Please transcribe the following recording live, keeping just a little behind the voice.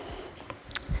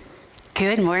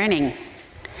Good morning.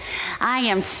 I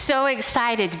am so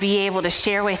excited to be able to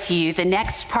share with you the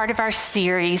next part of our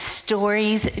series,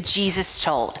 Stories Jesus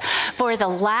Told. For the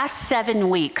last 7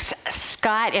 weeks,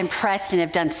 Scott and Preston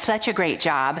have done such a great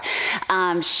job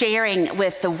sharing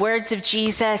with the words of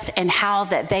Jesus and how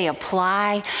that they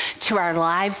apply to our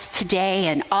lives today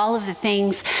and all of the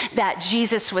things that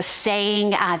Jesus was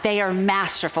saying. They are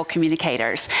masterful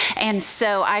communicators. And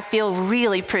so I feel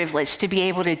really privileged to be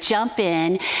able to jump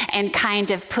in and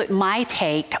kind of put my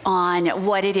take on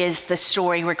what it is, the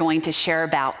story we're going to share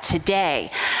about today.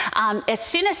 As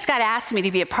soon as Scott asked me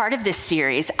to be a part of this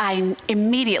series, I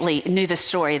immediately knew the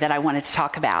story that I wanted to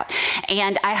talk about.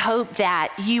 And I hope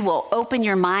that you will open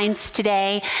your minds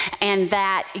today and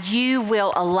that you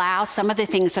will allow some of the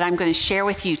things that I'm going to share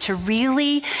with you to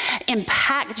really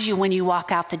impact you when you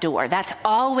walk out the door. That's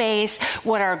always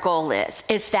what our goal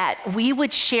is that we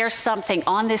would share something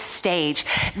on this stage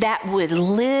that would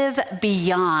live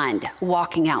beyond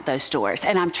walking out those doors.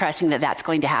 And I'm trusting that that's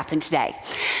going to happen today.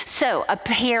 So a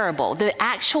parable, the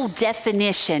actual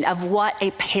definition of what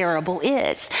a parable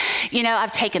is. You know,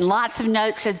 I've taken lots of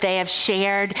notes that they have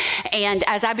shared. And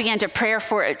as I began to prepare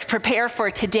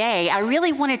for today, I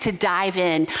really wanted to dive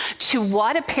in to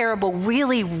what a parable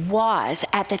really was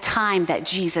at the time that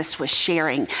Jesus was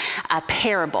sharing a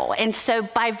parable. And so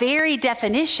by very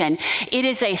definition, it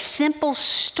is a simple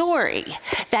story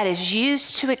that is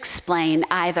used to explain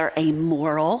either a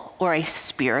moral or a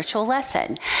spiritual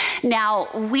lesson. Now,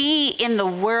 we in the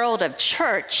world of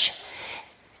church,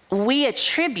 we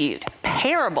attribute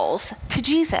parables to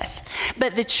Jesus.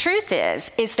 But the truth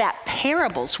is that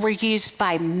parables were used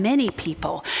by many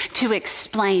people to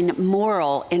explain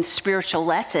moral and spiritual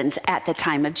lessons at the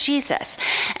time of Jesus.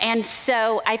 And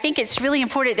so I think it's really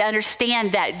important to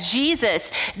understand that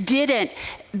Jesus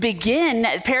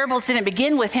parables didn't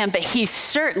begin with him, but he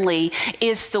certainly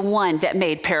is the one that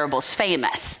made parables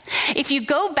famous. If you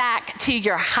go back to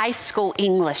your high school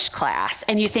English class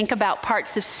and you think about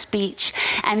parts of speech,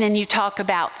 and then you talk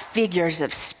about figures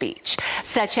of speech,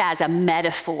 such as a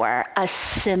metaphor, a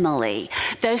simile,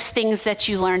 those things that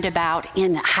you learned about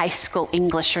in high school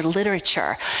English or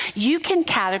literature, you can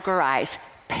categorize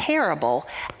parable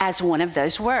as one of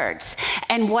those words.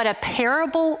 And what a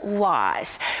parable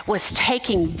was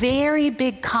taking very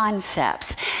big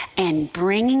concepts and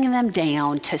bringing them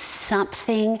down to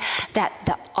something that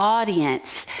the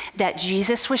audience that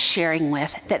Jesus was sharing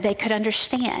with, that they could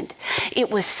understand. It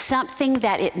was something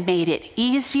that it made it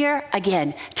easier,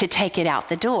 again, to take it out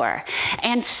the door.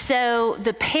 And so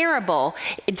the parable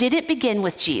didn't begin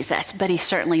with Jesus, but he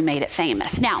certainly made it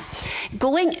famous. Now,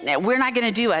 we're not going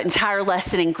to do an entire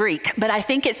lesson in Greek, but I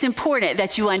think it's important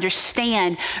that you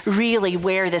understand really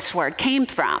where this word came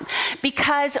from.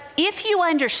 Because if you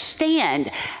understand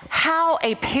how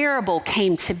a parable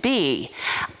came to be,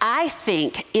 I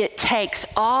think it takes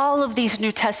all of these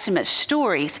New Testament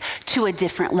stories to a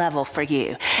different level for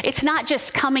you. It's not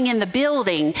just coming in the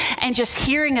building and just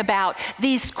hearing about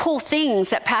these cool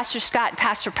things that Pastor Scott and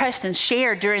Pastor Preston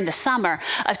shared during the summer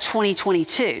of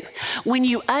 2022. When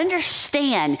you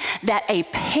understand that a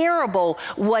parable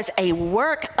was a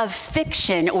work of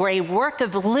fiction or a work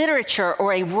of literature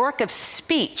or a work of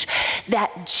speech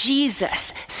that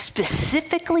Jesus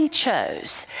specifically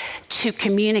chose to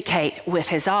communicate with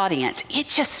his audience, it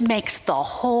just makes the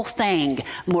whole thing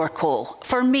more cool.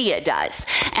 For me, it does.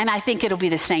 And I think it'll be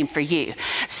the same for you.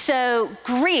 So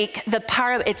Greek,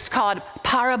 it's called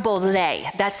parabole.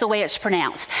 That's the way it's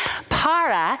pronounced.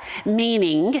 Para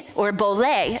meaning, or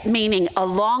bole meaning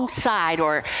alongside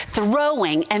or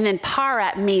throwing, and then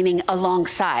para meaning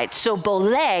alongside. So bole,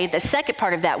 the second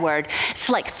part of that word, it's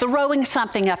like throwing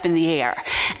something up in the air.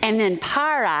 And then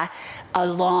para,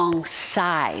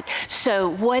 alongside. So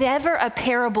whatever a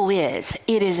parable is,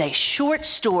 it is a short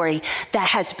story that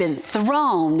has been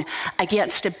thrown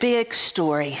against a big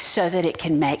story so that it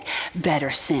can make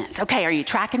better sense. Okay, are you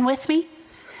tracking with me?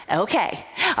 Okay,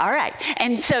 all right.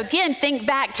 And so again, think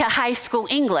back to high school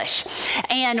English.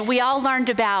 And we all learned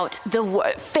about the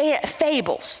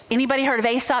fables. Anybody heard of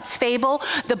Aesop's fable?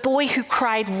 The boy who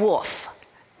cried wolf.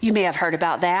 You may have heard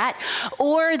about that.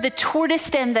 Or the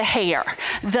tortoise and the hare,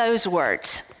 those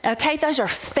words. Okay, those are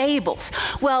fables.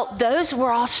 Well, those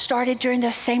were all started during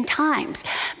those same times.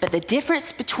 But the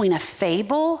difference between a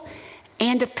fable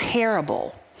and a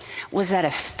parable was that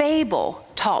a fable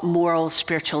taught moral,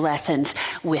 spiritual lessons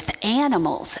with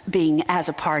animals being as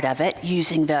a part of it,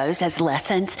 using those as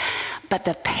lessons. But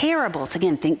the parables,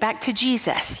 again, think back to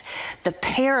Jesus. The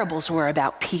parables were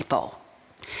about people.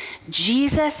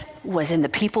 Jesus was in the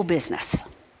people business.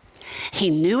 He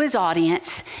knew his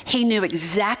audience. He knew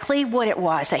exactly what it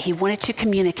was that he wanted to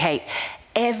communicate.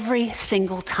 every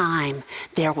single time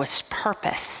there was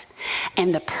purpose.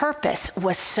 And the purpose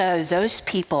was so those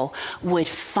people would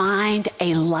find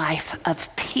a life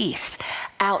of peace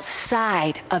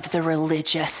outside of the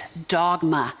religious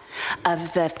dogma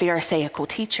of the Pharisaical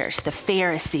teachers, the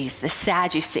Pharisees, the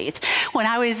Sadducees. When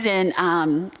I was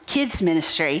in kids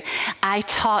ministry, I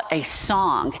taught a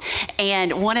song,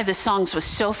 and one of the songs was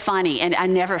so funny, and I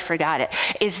never forgot it,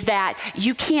 is that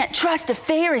you can't trust a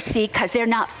Pharisee because they're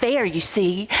not fair, you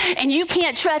see, and you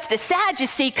can't trust a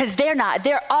Sadducee because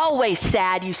they're always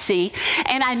sad, you see.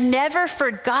 And I never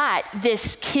forgot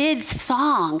this kid's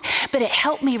song, but it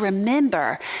helped me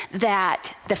remember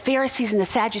that the Pharisees and the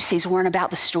Sadducees weren't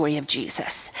about the story of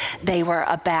Jesus. They were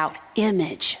about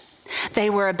image. They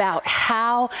were about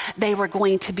how they were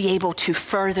going to be able to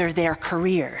further their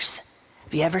careers.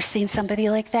 Have you ever seen somebody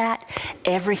like that?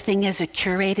 Everything is a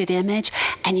curated image,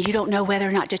 and you don't know whether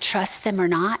or not to trust them or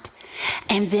not.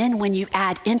 And then when you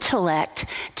add intellect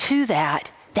to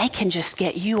that, they can just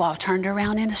get you all turned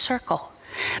around in a circle.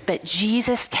 But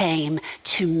Jesus came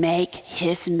to make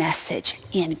his message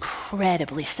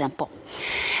incredibly simple.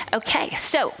 Okay,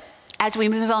 so as we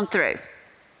move on through,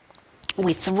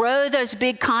 we throw those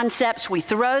big concepts, we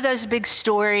throw those big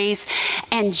stories,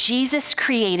 and Jesus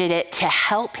created it to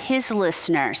help his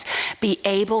listeners be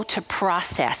able to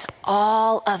process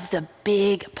all of the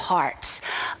big parts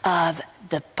of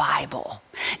the Bible.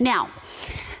 Now,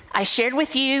 I shared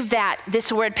with you that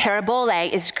this word parabole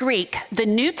is Greek. The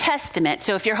New Testament,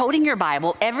 so if you're holding your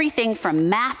Bible, everything from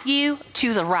Matthew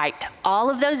to the right, all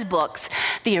of those books,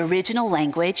 the original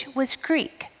language was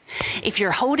Greek. If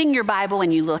you're holding your Bible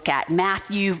and you look at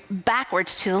Matthew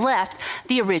backwards to the left,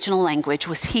 the original language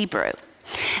was Hebrew.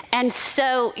 And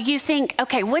so you think,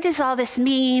 okay, what does all this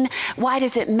mean? Why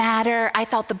does it matter? I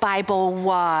thought the Bible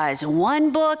was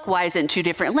one book. Why is it in two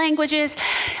different languages?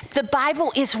 The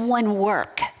Bible is one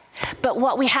work. But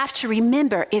what we have to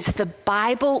remember is the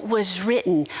Bible was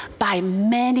written by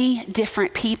many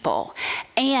different people,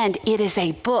 and it is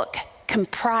a book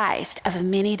comprised of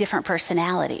many different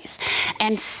personalities.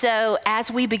 And so as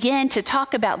we begin to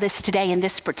talk about this today in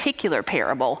this particular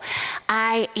parable,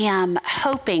 I am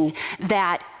hoping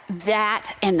that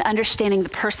and understanding the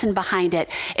person behind it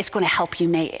is going to help you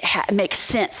make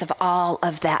sense of all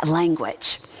of that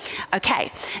language.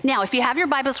 Okay, now if you have your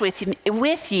Bibles with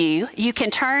you, you can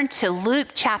turn to Luke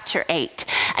chapter 8.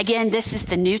 Again, this is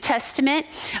the New Testament.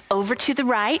 Over to the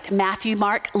right, Matthew,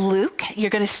 Mark, Luke. You're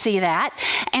going to see that.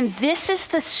 And this is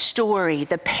the story,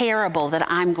 the parable that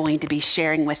I'm going to be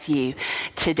sharing with you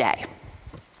today.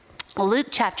 Luke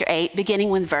chapter 8, beginning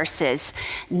with verses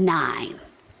 9.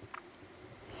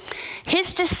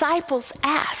 His disciples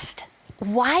asked,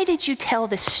 "Why did you tell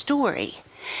this story?"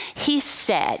 He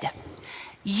said,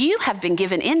 "You have been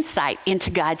given insight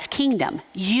into God's kingdom.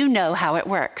 You know how it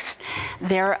works.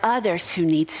 There are others who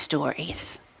need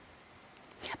stories.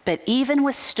 But even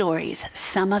with stories,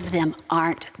 some of them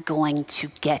aren't going to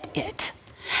get it.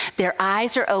 Their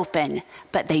eyes are open,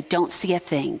 but they don't see a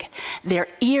thing. Their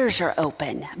ears are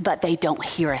open, but they don't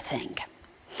hear a thing."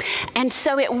 And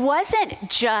so it wasn't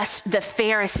just the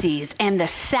Pharisees and the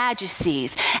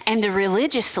Sadducees and the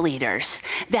religious leaders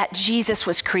that Jesus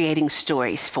was creating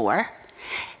stories for.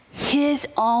 His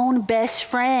own best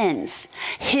friends,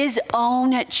 his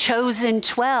own chosen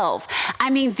 12. I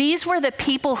mean, these were the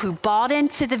people who bought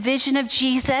into the vision of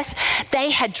Jesus.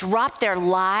 They had dropped their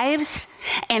lives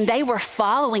and they were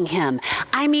following him.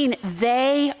 I mean,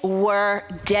 they were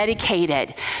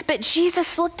dedicated. But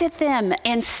Jesus looked at them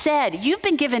and said, "You've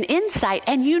been given insight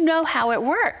and you know how it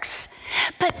works."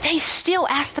 But they still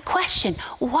ask the question,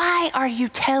 "Why are you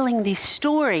telling these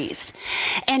stories?"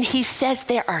 And he says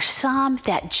there are some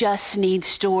that just need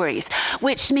stories,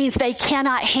 which means they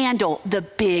cannot handle the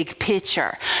big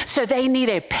picture. So they need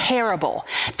a parable.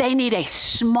 They need a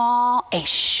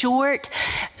short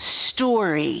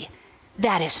story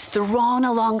that is thrown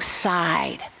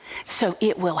alongside so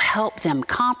it will help them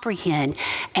comprehend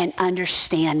and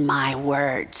understand my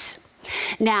words.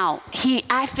 Now,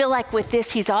 I feel like with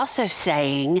this, he's also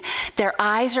saying their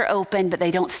eyes are open, but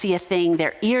they don't see a thing.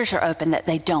 Their ears are open, that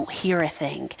they don't hear a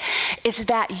thing. Is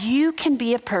that you can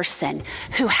be a person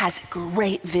who has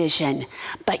great vision,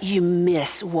 but you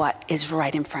miss what is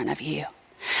right in front of you.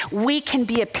 We can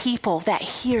be a people that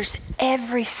hears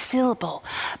every syllable,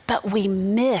 but we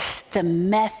miss the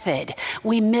method.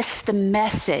 We miss the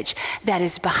message that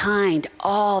is behind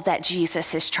all that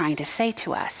Jesus is trying to say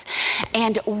to us.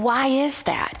 And why is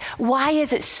that? Why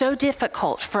is it so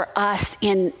difficult for us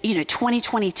in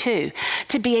 2022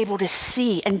 to be able to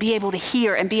see and be able to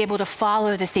hear and be able to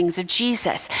follow the things of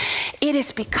Jesus? It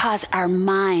is because our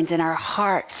minds and our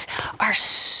hearts are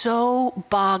so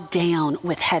bogged down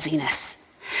with heaviness,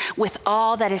 with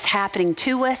all that is happening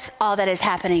to us, all that is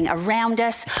happening around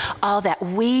us, all that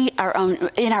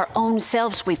in our own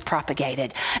selves we've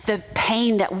propagated, the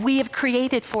pain that we have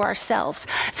created for ourselves.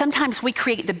 Sometimes we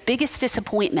create the biggest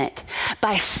disappointment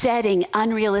by setting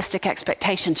unrealistic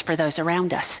expectations for those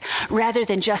around us, rather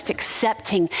than just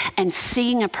accepting and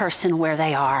seeing a person where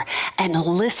they are and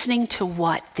listening to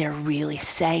what they're really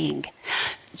saying.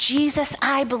 Jesus,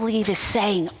 I believe, is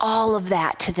saying all of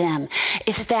that to them,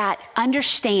 is that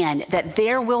understand that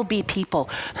there will be people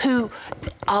who,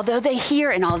 although they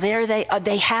hear and although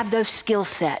they have those skill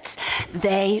sets,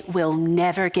 they will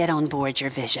never get on board your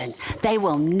vision. They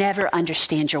will never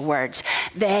understand your words.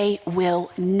 They will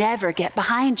never get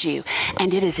behind you.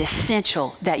 And it is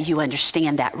essential that you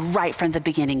understand that right from the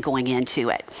beginning going into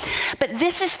it. But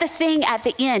this is the thing at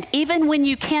the end, even when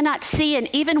you cannot see and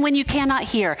even when you cannot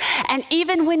hear, and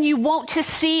even when you want to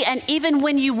see and even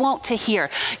when you want to hear,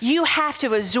 you have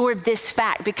to absorb this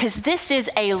fact, because this is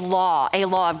a law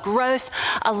of growth,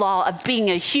 a law of being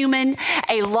a human,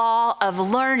 a law of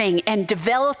learning and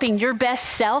developing your best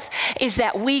self, is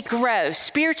that we grow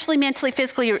spiritually, mentally,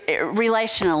 physically,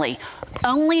 relationally,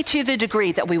 only to the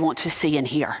degree that we want to see and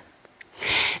hear.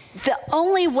 The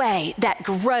only way that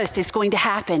growth is going to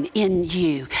happen in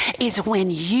you is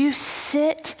when you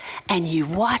sit and you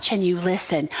watch and you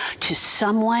listen to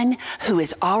someone who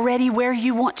is already where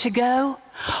you want to go,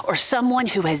 or someone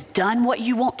who has done what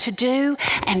you want to do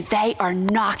and they are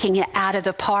knocking it out of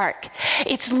the park.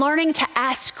 It's learning to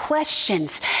ask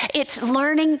questions. It's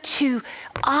learning to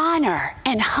honor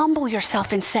and humble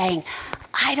yourself and saying,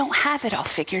 I don't have it all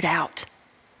figured out.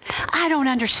 I don't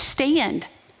understand.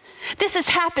 This has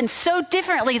happened so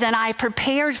differently than I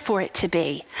prepared for it to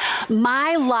be.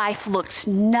 My life looks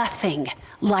nothing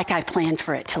like I planned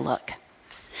for it to look.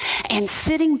 And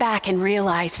sitting back and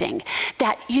realizing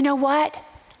that, you know what?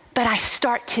 But I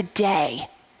start today.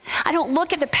 I don't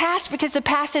look at the past because the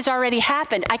past has already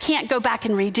happened. I can't go back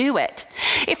and redo it.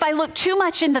 If I look too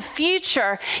much in the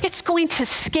future, it's going to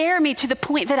scare me to the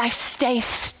point that I stay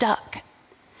stuck.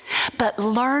 But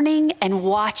learning and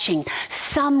watching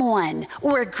someone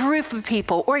or a group of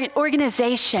people or an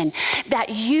organization that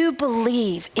you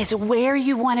believe is where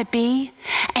you want to be,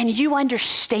 and you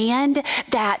understand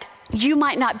that you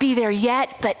might not be there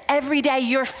yet, but every day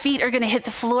your feet are going to hit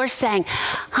the floor saying,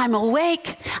 I'm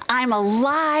awake, I'm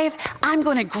alive, I'm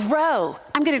going to grow.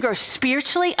 I'm going to grow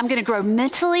spiritually, I'm going to grow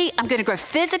mentally, I'm going to grow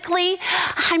physically,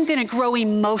 I'm going to grow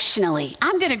emotionally,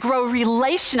 I'm going to grow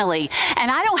relationally,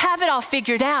 and I don't have it all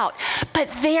figured out,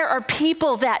 but there are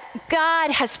people that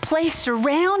God has placed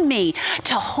around me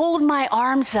to hold my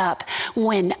arms up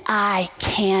when I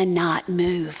cannot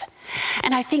move.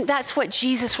 And I think that's what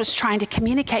Jesus was trying to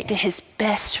communicate to his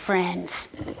best friends.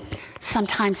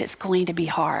 Sometimes it's going to be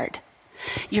hard.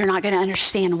 You're not going to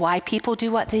understand why people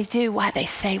do what they do, why they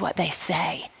say what they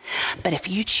say. But if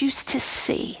you choose to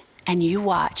see and you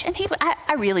watch, and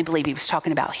I really believe he was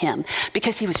talking about him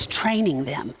because he was training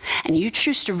them, and you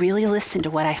choose to really listen to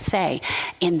what I say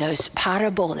in those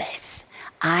paraboles,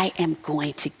 I am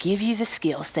going to give you the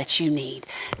skills that you need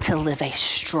to live a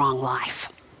strong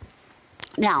life.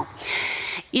 Now,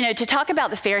 to talk about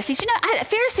the Pharisees,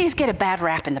 Pharisees get a bad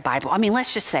rap in the Bible. I mean,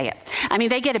 let's just say it. I mean,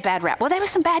 they get a bad rap. Well, they were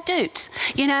some bad dudes,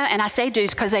 and I say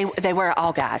dudes because they were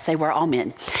all guys. They were all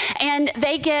men. And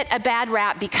they get a bad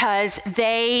rap because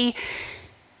they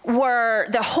were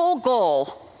the whole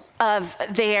goal of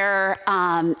their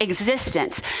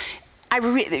existence.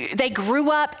 They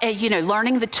grew up,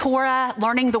 learning the Torah,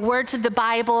 learning the words of the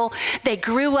Bible. They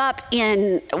grew up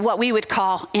in what we would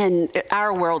call, in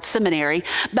our world, seminary,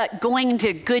 but going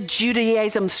to good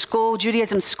Judaism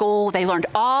school. They learned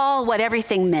what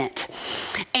everything meant.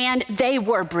 And they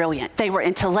were brilliant. They were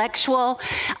intellectual.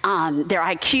 Their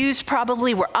IQs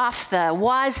probably were off the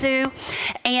wazoo.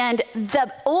 And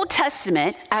the Old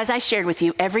Testament, as I shared with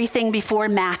you, everything before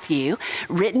Matthew,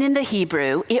 written in the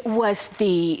Hebrew, it was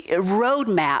the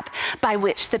roadmap by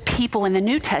which the people in the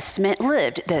New Testament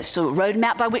lived. It's the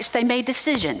roadmap by which they made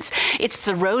decisions. It's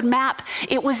the roadmap.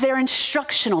 It was their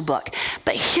instructional book.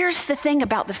 But here's the thing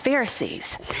about the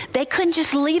Pharisees. They couldn't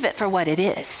just leave it for what it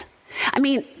is. I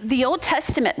mean, the Old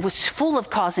Testament was full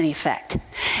of cause and effect.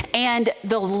 And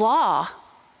the law,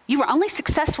 You were only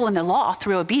successful in the law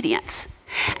through obedience.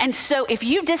 And so if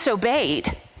you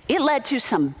disobeyed, it led to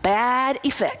some bad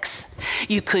effects.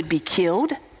 You could be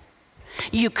killed.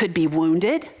 You could be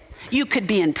wounded. You could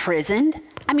be imprisoned.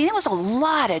 I mean, it was a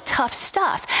lot of tough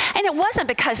stuff. And it wasn't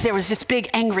because there was this big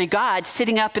angry God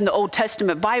sitting up in the Old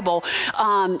Testament Bible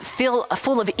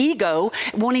full of ego,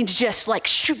 wanting to just like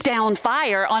shoot down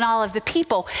fire on all of the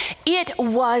people. It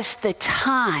was the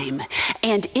time,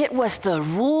 and it was the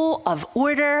rule of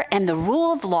order and the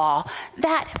rule of law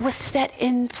that was set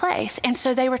in place. And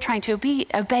so they were trying to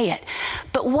obey it.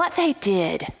 But what they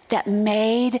did that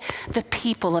made the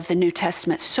people of the New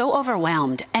Testament so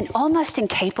overwhelmed and almost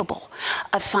incapable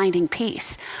of finding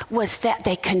peace was that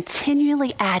they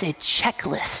continually added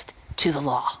checklists to the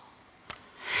law.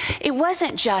 It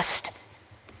wasn't just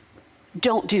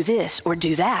don't do this or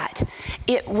do that.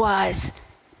 It was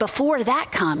before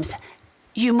that comes,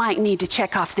 you might need to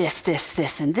check off this,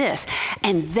 and this.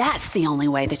 And that's the only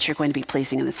way that you're going to be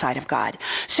pleasing in the sight of God.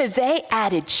 So they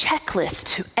added checklists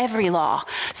to every law.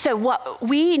 So what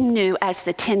we knew as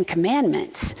the 10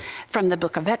 Commandments from the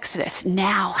book of Exodus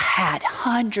now had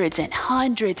hundreds and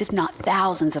hundreds, if not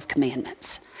thousands of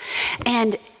commandments.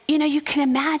 And you know, you can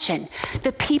imagine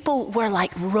the people were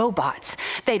like robots.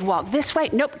 They'd walk this way,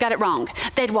 nope, got it wrong.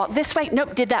 They'd walk this way,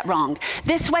 nope, did that wrong.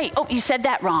 This way, oh, you said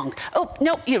that wrong. Oh,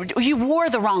 nope, you wore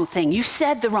the wrong thing. You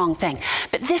said the wrong thing.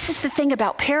 But this is the thing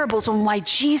about parables and why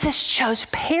Jesus chose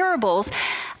parables,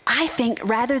 I think,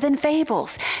 rather than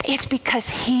fables. It's because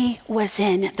he was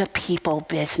in the people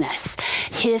business.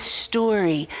 His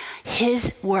story,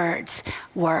 his words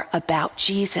were about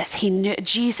Jesus. He knew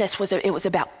Jesus it was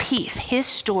about peace. His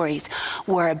stories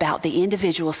were about the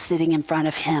individual sitting in front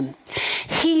of him.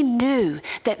 He knew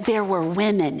that there were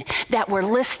women that were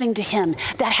listening to him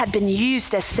that had been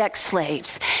used as sex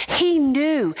slaves. He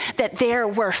knew that there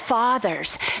were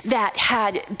fathers that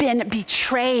had been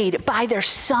betrayed by their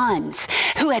sons,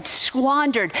 who had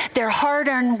squandered their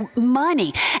hard-earned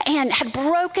money and had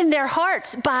broken their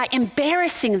hearts by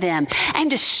embarrassing them and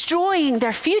destroying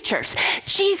their futures.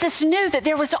 Jesus knew that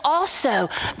there was also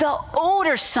the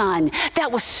older son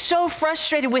that was so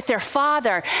frustrated with their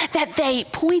father that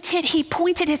he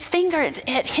pointed his finger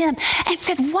at him and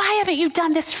said, "Why haven't you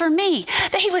done this for me?"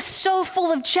 That he was so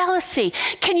full of jealousy.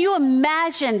 Can you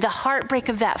imagine the heartbreak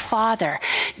of that father?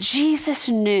 Jesus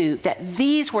knew that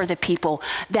these were the people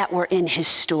that were in his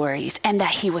stories and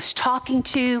that he was talking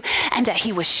to and that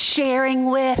he was sharing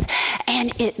with,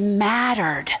 and it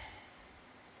mattered.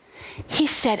 He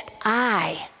said,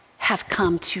 "I have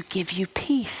come to give you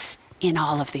peace." In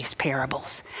all of these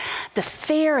parables, the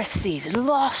Pharisees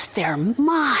lost their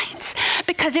minds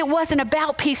because it wasn't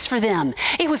about peace for them.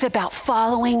 It was about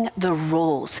following the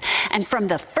rules. And from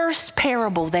the first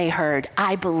parable they heard,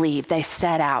 I believe they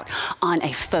set out on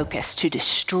a focus to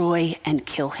destroy and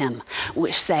kill him,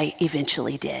 which they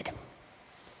eventually did.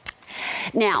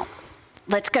 Now,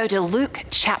 let's go to Luke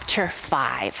chapter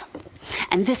 5.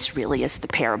 And this really is the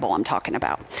parable I'm talking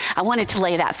about. I wanted to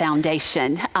lay that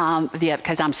foundation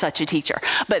because I'm such a teacher.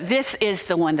 But this is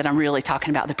the one that I'm really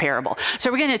talking about, the parable.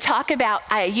 So we're going to talk about,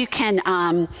 you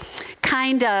can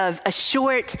kind of a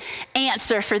short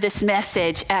answer for this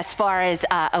message as far as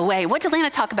a way. What did Lana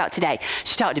talk about today?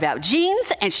 She talked about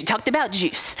jeans and she talked about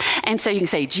juice. And so you can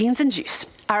say jeans and juice.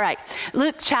 All right,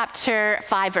 Luke chapter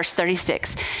 5, verse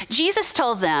 36. Jesus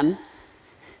told them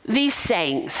these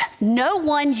sayings: no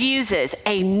one uses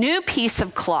a new piece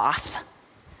of cloth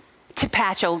to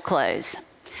patch old clothes.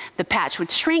 The patch would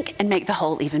shrink and make the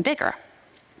hole even bigger.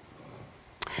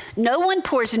 No one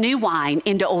pours new wine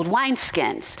into old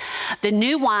wineskins. The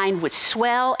new wine would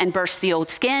swell and burst the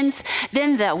old skins.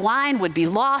 Then the wine would be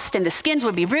lost and the skins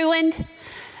would be ruined.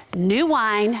 New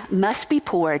wine must be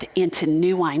poured into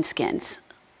new wineskins.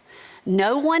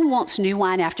 No one wants new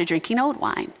wine after drinking old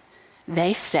wine.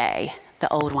 They say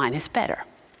the old wine is better.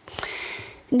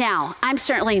 Now, I'm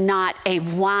certainly not a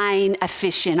wine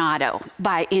aficionado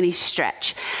by any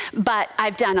stretch, but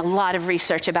I've done a lot of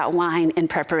research about wine in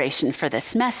preparation for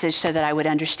this message so that I would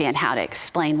understand how to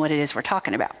explain what it is we're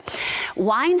talking about.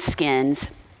 Wine skins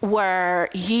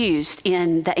were used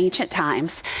in the ancient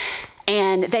times,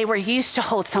 and they were used to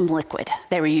hold some liquid.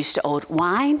 They were used to hold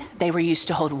wine. They were used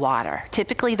to hold water.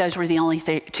 Typically, those were the only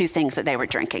two things that they were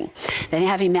drinking. They didn't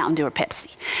have any Mountain Dew or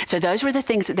Pepsi. So those were the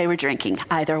things that they were drinking,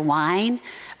 either wine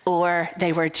or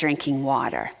they were drinking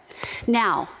water.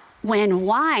 Now, when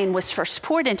wine was first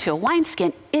poured into a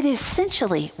wineskin, it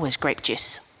essentially was grape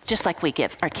juice, just like we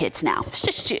give our kids now. It's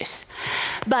just juice.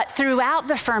 But throughout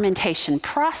the fermentation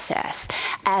process,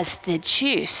 as the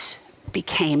juice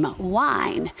became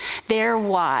wine. There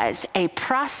was a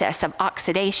process of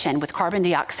oxidation with carbon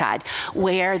dioxide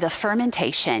where the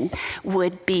fermentation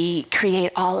would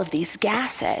create all of these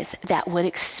gases that would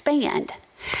expand.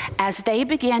 As they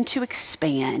began to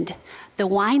expand, the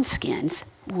wineskins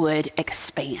would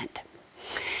expand.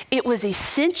 It was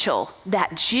essential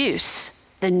that juice,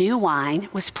 the new wine,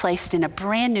 was placed in a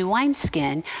brand new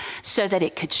wineskin so that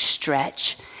it could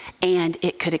stretch and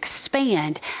it could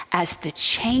expand as the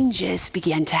changes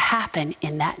began to happen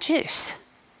in that juice.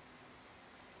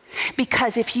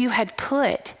 Because if you had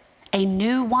put a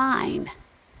new wine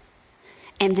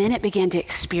and then it began to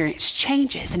experience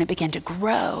changes and it began to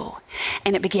grow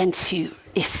and it began to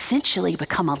essentially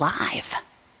become alive,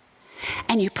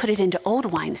 and you put it into old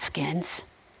wineskins,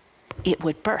 it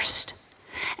would burst.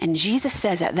 And Jesus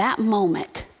says at that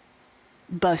moment,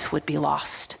 both would be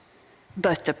lost.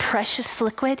 Both the precious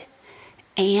liquid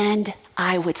and,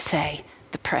 I would say,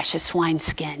 the precious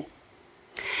wineskin.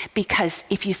 Because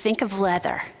if you think of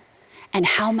leather and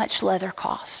how much leather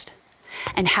costs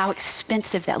and how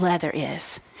expensive that leather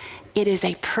is, it is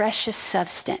a precious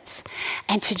substance.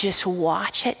 And to just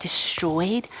watch it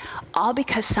destroyed, all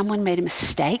because someone made a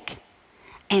mistake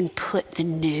and put the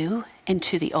new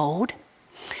into the old.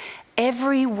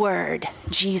 Every word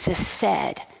Jesus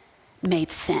said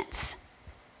made sense.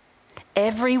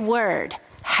 Every word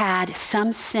had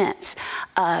some sense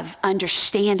of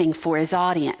understanding for his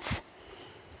audience.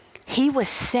 He was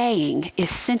saying,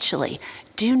 essentially,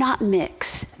 do not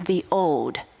mix the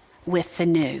old with the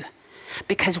new,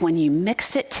 because when you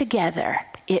mix it together,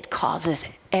 it causes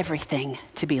everything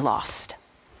to be lost.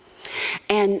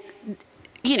 And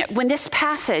when this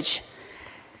passage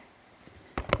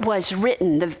was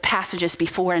written, the passages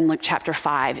before in Luke chapter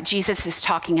 5, Jesus is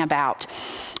talking about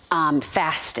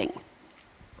fasting.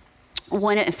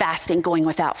 Fasting, going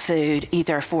without food,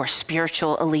 either for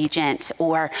spiritual allegiance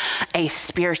or a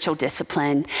spiritual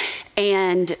discipline.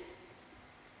 And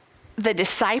the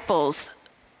disciples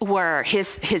were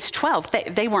his 12.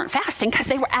 They weren't fasting because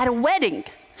they were at a wedding.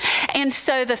 And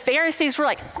so the Pharisees were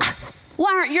like,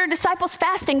 why aren't your disciples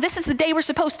fasting? This is the day we're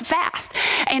supposed to fast.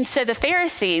 And so the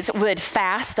Pharisees would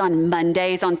fast on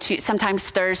Mondays, on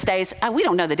sometimes Thursdays. We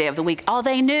don't know the day of the week. All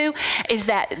they knew is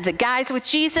that the guys with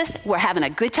Jesus were having a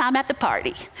good time at the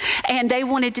party. And they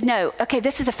wanted to know, okay,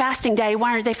 this is a fasting day.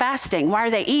 Why aren't they fasting? Why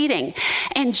are they eating?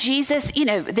 And Jesus,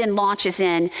 then launches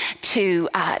in to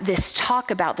this talk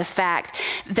about the fact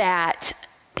that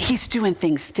he's doing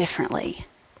things differently.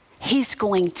 He's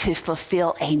going to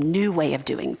fulfill a new way of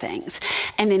doing things.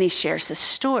 And then he shares a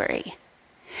story.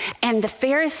 And the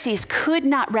Pharisees could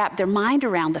not wrap their mind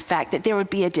around the fact that there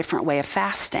would be a different way of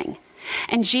fasting.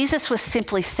 And Jesus was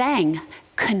simply saying,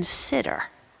 consider.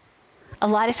 A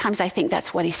lot of times I think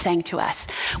that's what he's saying to us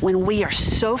when we are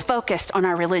so focused on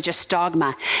our religious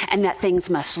dogma and that things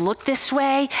must look this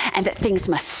way and that things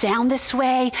must sound this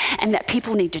way and that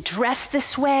people need to dress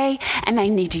this way and they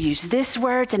need to use this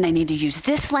words and they need to use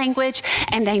this language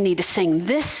and they need to sing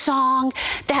this song,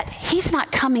 that he's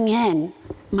not coming in,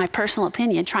 my personal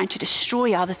opinion, trying to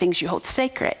destroy all the things you hold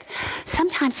sacred.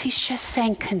 Sometimes he's just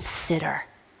saying, consider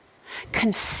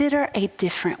a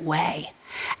different way.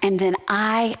 And then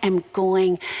I am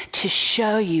going to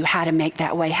show you how to make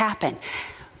that way happen.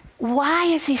 Why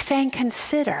is he saying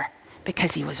consider?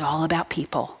 Because he was all about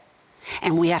people.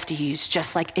 And we have to use,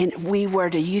 just like if we were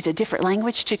to use a different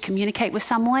language to communicate with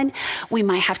someone, we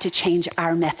might have to change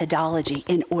our methodology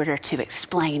in order to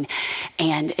explain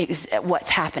what's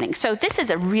happening. So this is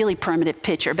a really primitive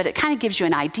picture, but it kind of gives you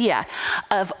an idea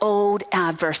of old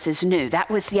versus new.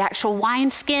 That was the actual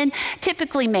wineskin,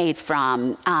 typically made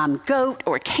from goat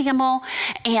or camel.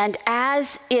 And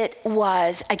as it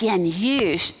was, again,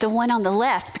 used, the one on the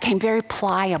left became very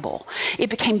pliable. It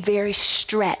became very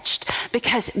stretched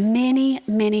because many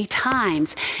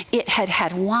times it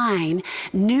had wine,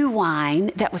 new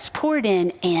wine that was poured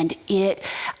in, and it,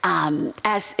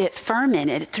 as it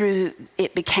fermented through,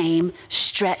 it became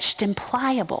stretched and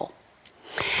pliable.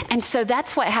 And so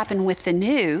that's what happened with the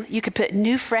new. You could put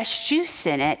new fresh juice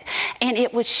in it and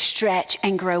it would stretch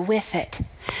and grow with it.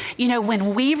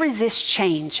 When we resist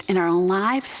change in our own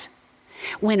lives,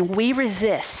 when we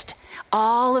resist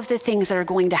all of the things that are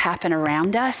going to happen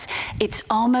around us, it's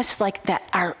almost like that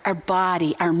our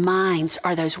body, our minds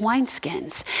are those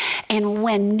wineskins. And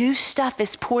when new stuff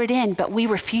is poured in, but we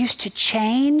refuse to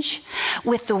change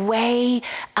with the way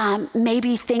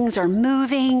maybe things are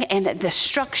moving and the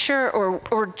structure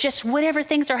or just whatever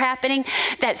things are happening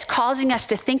that's causing us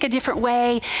to think a different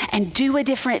way and do a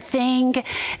different thing,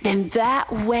 then that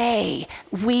way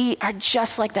we are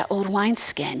just like that old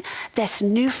wineskin. This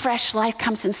new fresh life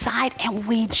comes inside and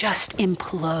we just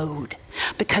implode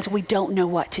because we don't know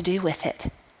what to do with it.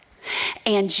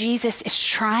 And Jesus is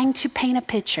trying to paint a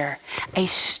picture, a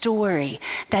story,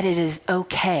 that it is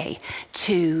okay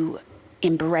to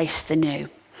embrace the new.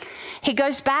 He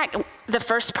goes back, the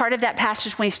first part of that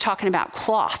passage when he's talking about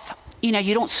cloth. You know,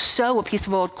 you don't sew a piece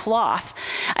of old cloth,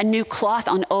 a new cloth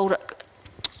on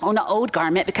an old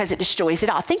garment because it destroys it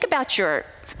all. Think about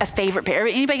a favorite pair.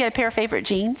 Anybody got a pair of favorite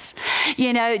jeans?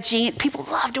 You know, people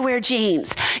love to wear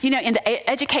jeans. You know, in the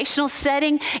educational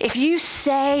setting, if you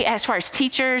say, as far as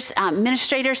teachers,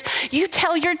 administrators, you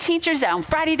tell your teachers that on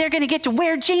Friday they're going to get to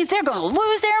wear jeans, they're going to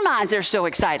lose their minds. They're so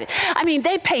excited. I mean,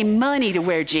 they pay money to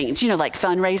wear jeans, you know, like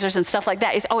fundraisers and stuff like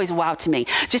that. It's always wild to me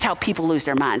just how people lose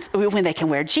their minds when they can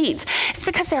wear jeans. It's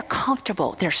because they're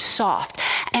comfortable, they're soft.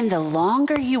 And the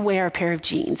longer you wear a pair of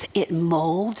jeans, it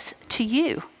molds to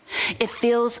you. It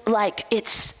feels like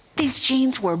these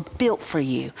jeans were built for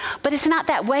you, but it's not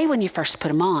that way when you first put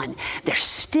them on. They're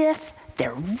stiff,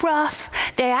 they're rough.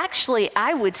 They actually,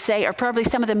 I would say, are probably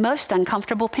some of the most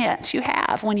uncomfortable pants you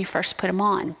have when you first put them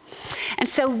on. And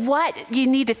so what you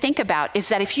need to think about is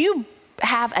that if you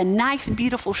have a nice,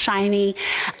 beautiful, shiny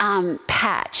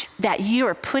patch that you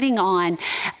are putting on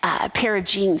a pair of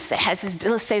jeans that has this,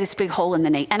 let's say, this big hole in the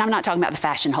knee. And I'm not talking about the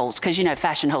fashion holes, because you know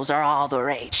fashion holes are all the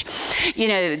rage. You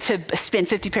know, to spend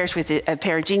 50 pairs with a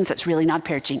pair of jeans, that's really not a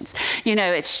pair of jeans. You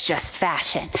know, it's just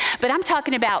fashion. But I'm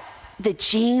talking about the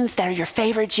jeans that are your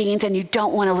favorite jeans and you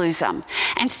don't want to lose them.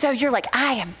 And so you're like,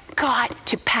 I have got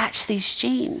to patch these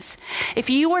jeans. If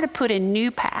you were to put a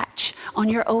new patch on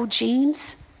your old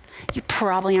jeans, you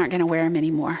probably aren't going to wear them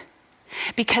anymore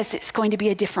because it's going to be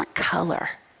a different color.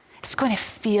 It's going to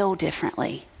feel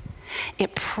differently.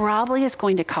 It probably is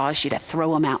going to cause you to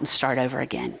throw them out and start over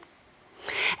again.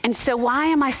 And so why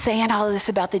am I saying all of this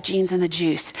about the jeans and the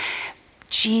juice?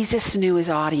 Jesus knew his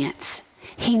audience.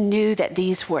 He knew that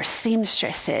these were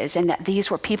seamstresses and that these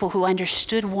were people who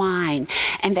understood wine,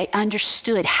 and they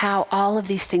understood how all of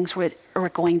these things were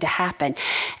going to happen.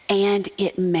 And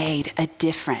it made a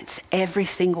difference. Every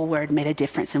single word made a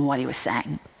difference in what he was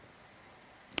saying.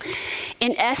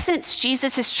 In essence,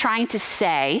 Jesus is trying to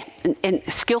say, and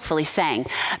skillfully saying,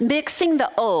 mixing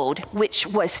the old, which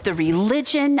was the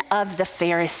religion of the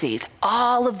Pharisees,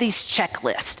 all of these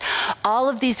checklists, all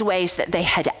of these ways that they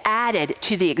had added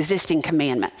to the existing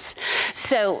commandments.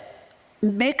 So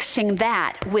mixing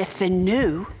that with the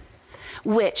new,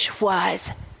 which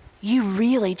was, you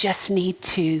really just need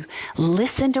to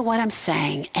listen to what I'm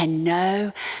saying and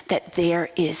know that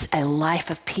there is a life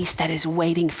of peace that is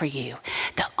waiting for you.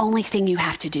 The only thing you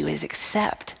have to do is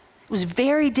accept. It was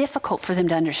very difficult for them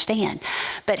to understand,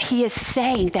 but he is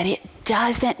saying that it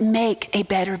doesn't make a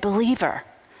better believer.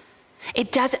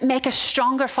 It doesn't make a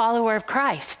stronger follower of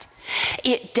Christ.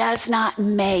 It does not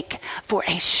make for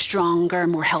a stronger,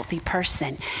 more healthy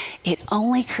person. It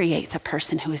only creates a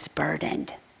person who is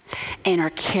burdened and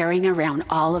are carrying around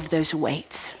all of those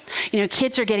weights. You know,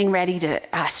 kids are getting ready to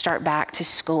start back to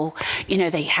school. You know,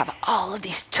 they have all of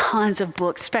these tons of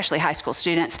books, especially high school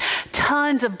students,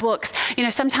 tons of books. You know,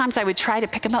 sometimes I would try to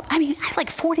pick them up. I mean, I had like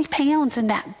 40 pounds in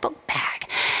that book bag.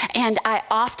 And I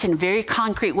often, very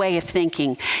concrete way of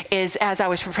thinking is, as I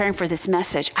was preparing for this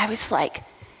message, I was like,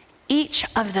 each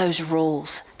of those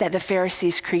rules that the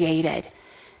Pharisees created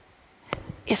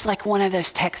is like one of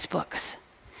those textbooks.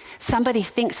 Somebody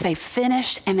thinks they've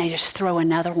finished and they just throw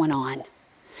another one on.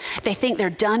 They think they're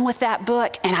done with that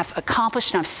book and I've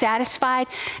accomplished and I'm satisfied,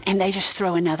 and they just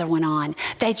throw another one on.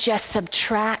 They just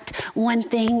subtract one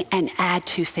thing and add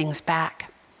two things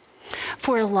back.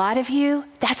 For a lot of you,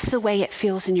 that's the way it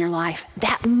feels in your life.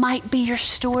 That might be your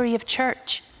story of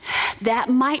church. That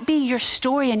might be your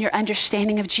story and your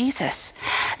understanding of Jesus.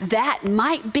 That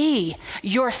might be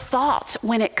your thoughts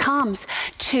when it comes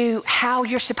to how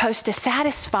you're supposed to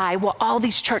satisfy what all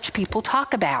these church people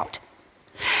talk about.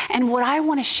 And what I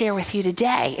want to share with you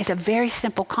today is a very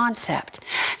simple concept,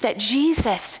 that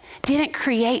Jesus didn't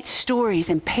create stories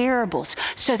and parables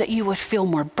so that you would feel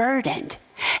more burdened.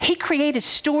 He created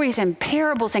stories and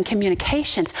parables and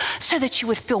communications so that you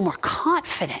would feel more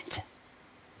confident.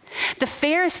 The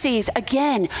Pharisees,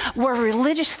 again, were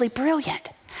religiously brilliant,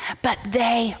 but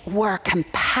they were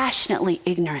compassionately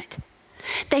ignorant.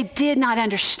 They did not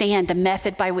understand the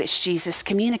method by which Jesus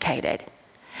communicated.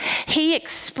 He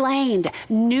explained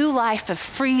new life of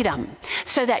freedom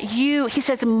so that he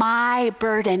says, my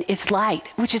burden is light,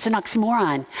 which is an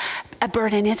oxymoron. A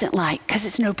burden isn't light because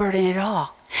it's no burden at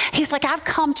all. He's like, I've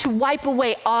come to wipe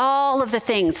away all of the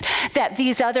things that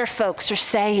these other folks are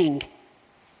saying.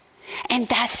 And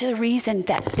that's the reason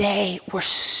that they were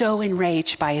so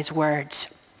enraged by his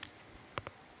words.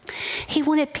 He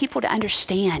wanted people to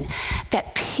understand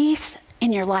that peace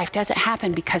in your life doesn't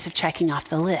happen because of checking off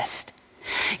the list.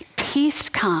 Peace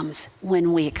comes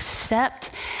when we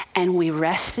accept and we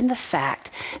rest in the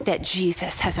fact that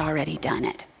Jesus has already done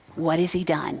it. What has he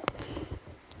done?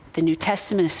 The New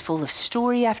Testament is full of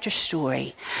story after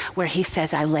story where he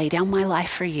says, I lay down my life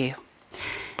for you.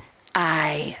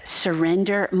 I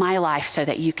surrender my life so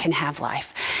that you can have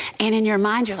life. And in your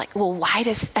mind, you're like, well, why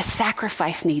does a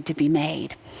sacrifice need to be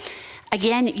made?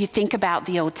 Again, you think about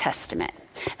the Old Testament.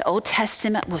 The Old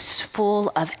Testament was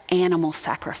full of animal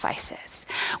sacrifices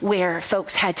where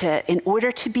folks had to, in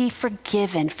order to be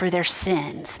forgiven for their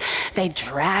sins, they'd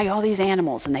drag all these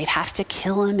animals and they'd have to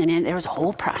kill them. And there was a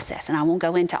whole process. And I won't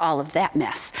go into all of that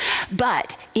mess.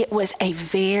 But it was a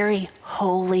very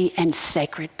holy and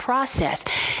sacred process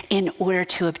in order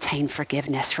to obtain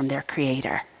forgiveness from their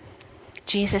Creator.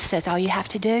 Jesus says, all you have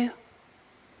to do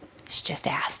is just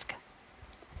ask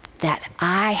that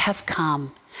I have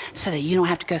come so that you don't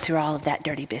have to go through all of that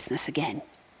dirty business again.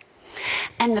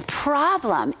 And the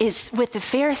problem is with the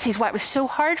Pharisees, why it was so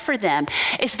hard for them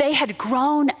is they had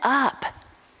grown up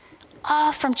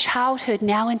all from childhood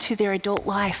now into their adult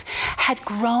life, had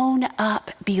grown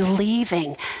up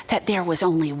believing that there was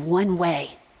only one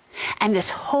way. And this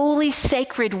holy,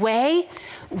 sacred way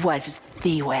was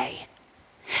the way.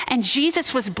 And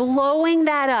Jesus was blowing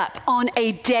that up on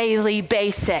a daily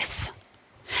basis.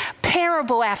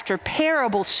 Parable after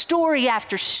parable, story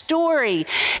after story.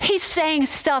 He's saying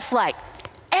stuff like,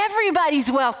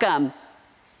 everybody's welcome.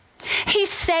 He's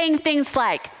saying things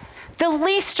like, the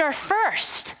least are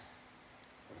first.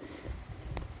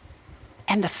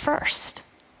 And the first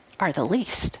are the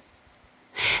least.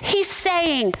 He's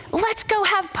saying, let's go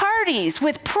have parties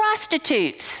with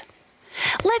prostitutes.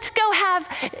 Let's go have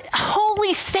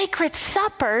holy, sacred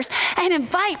suppers and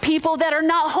invite people that are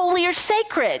not holy or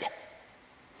sacred.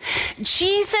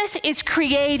 Jesus is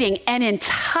creating an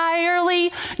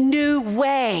entirely new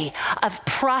way of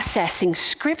processing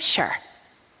Scripture.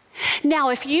 Now,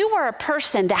 if you were a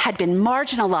person that had been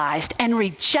marginalized and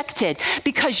rejected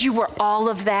because you were all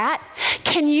of that,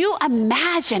 can you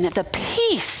imagine the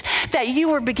peace that you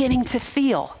were beginning to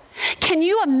feel? Can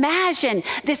you imagine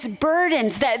these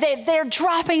burdens that they're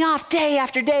dropping off day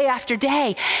after day after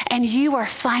day, and you are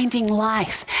finding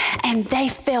life, and they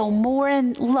fell more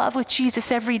in love with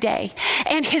Jesus every day,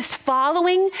 and his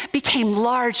following became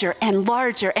larger and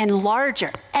larger and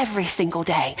larger every single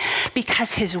day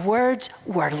because his words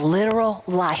were literal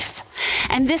life.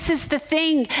 And this is the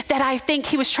thing that I think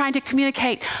he was trying to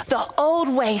communicate. The old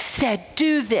way said,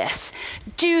 do this,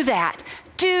 do that,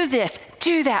 do this,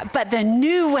 do that. But the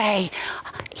new way,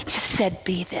 he just said,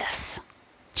 be this.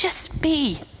 Just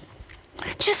be.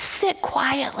 Just sit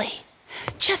quietly.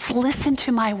 Just listen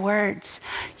to my words.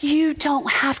 You don't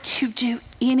have to do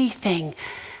anything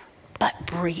but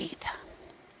breathe.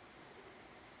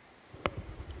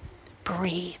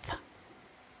 Breathe.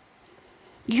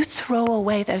 You throw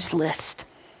away those lists.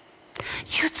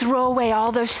 You throw away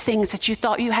all those things that you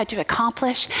thought you had to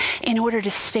accomplish in order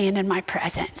to stand in my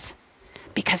presence.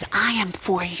 Because I am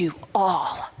for you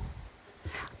all.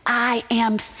 I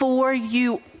am for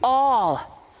you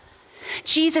all.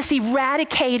 Jesus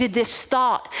eradicated this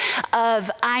thought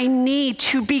of I need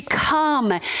to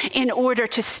become in order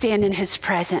to stand in his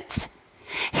presence.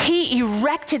 He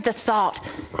erected the thought,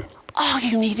 all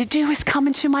you need to do is come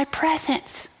into my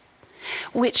presence,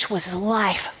 which was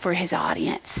life for his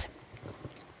audience.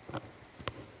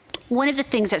 One of the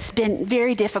things that's been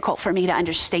very difficult for me to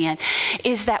understand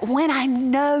is that when I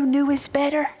know new is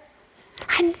better,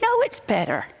 I know it's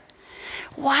better.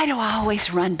 Why do I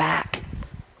always run back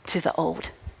to the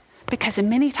old? Because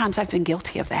many times I've been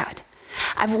guilty of that.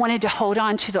 I've wanted to hold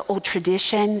on to the old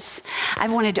traditions.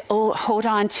 I've wanted to hold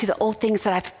on to the old things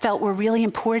that I felt were really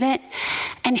important.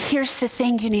 And here's the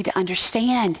thing you need to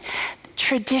understand.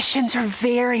 Traditions are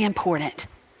very important.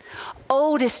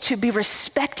 Old is to be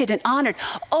respected and honored.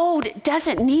 Old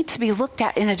doesn't need to be looked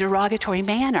at in a derogatory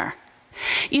manner.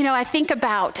 You know, I think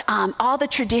about all the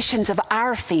traditions of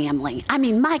our family. I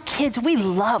mean, my kids, we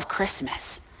love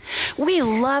Christmas. We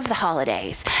love the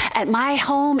holidays. At my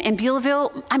home in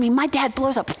Beulahville, I mean, my dad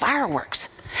blows up fireworks.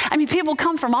 I mean, people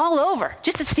come from all over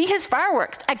just to see his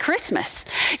fireworks at Christmas,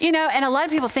 you know, and a lot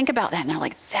of people think about that and they're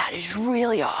like, that is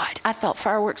really odd. I thought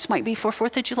fireworks might be for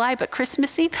 4th of July, but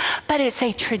Christmas Eve, but it's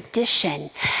a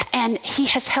tradition. And he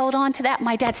has held on to that.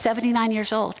 My dad's 79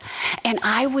 years old. And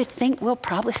I would think we'll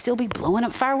probably still be blowing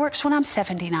up fireworks when I'm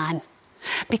 79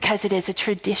 because it is a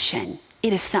tradition.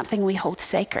 It is something we hold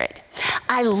sacred.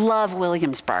 I love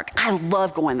Williamsburg. I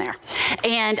love going there.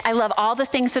 And I love all the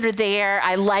things that are there.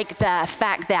 I like the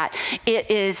fact that it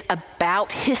is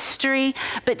about history.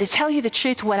 But to tell you the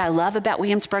truth, what I love about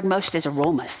Williamsburg most is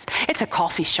Aromas. It's a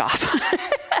coffee shop.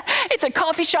 It's a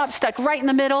coffee shop stuck right in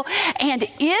the middle. And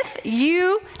if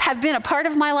you have been a part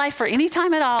of my life for any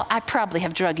time at all, I probably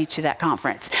have drug you to that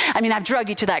conference. I've drug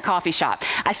you to that coffee shop.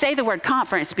 I say the word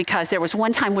conference because there was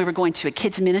one time we were going to a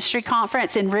kids ministry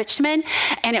conference in Richmond,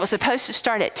 and it was supposed to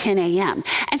start at 10 a.m.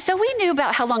 And so we knew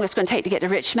about how long it was going to take to get to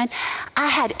Richmond. I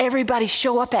had everybody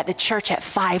show up at the church at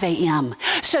 5 a.m.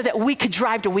 so that we could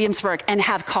drive to Williamsburg and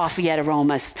have coffee at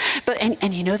Aromas.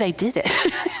 And you know, they did it.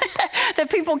 The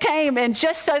people came, and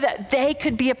just so that they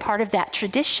could be a part of that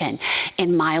tradition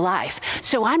in my life.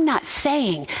 So I'm not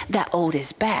saying that old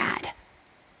is bad.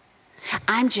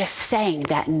 I'm just saying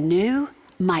that new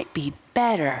might be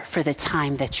better for the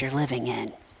time that you're living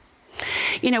in.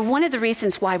 You know, one of the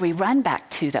reasons why we run back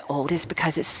to the old is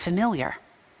because it's familiar.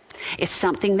 It's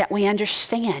something that we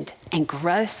understand, and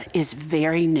growth is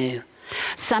very new.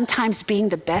 Sometimes being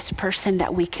the best person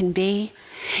that we can be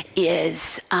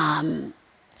is,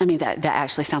 that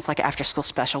actually sounds like an after-school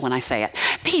special when I say it.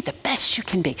 Be the best you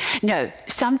can be. No,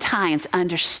 sometimes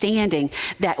understanding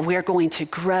that we're going to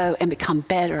grow and become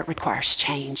better requires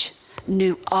change.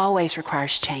 New always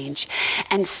requires change.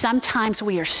 And sometimes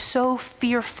we are so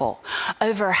fearful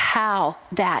over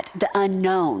the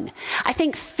unknown. I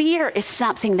think fear is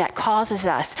something that causes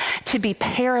us to be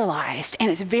paralyzed,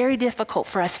 and it's very difficult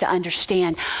for us to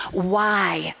understand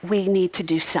why we need to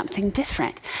do something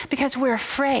different, because we're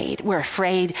afraid. We're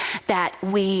afraid that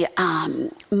we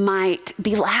might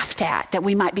be laughed at, that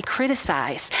we might be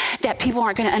criticized, that people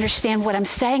aren't going to understand what I'm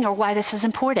saying or why this is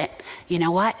important. You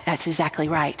know what? That's exactly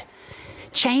right.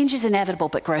 Change is inevitable,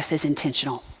 but growth is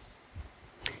intentional.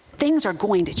 Things are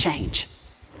going to change.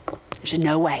 There's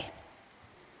no way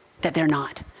that they're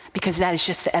not, because that is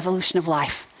just the evolution of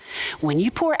life. When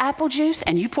you pour apple juice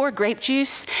and you pour grape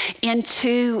juice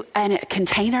into a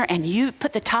container and you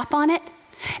put the top on it,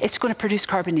 it's going to produce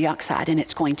carbon dioxide and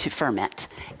it's going to ferment.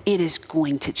 It is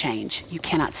going to change. You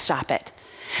cannot stop it.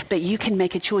 But you can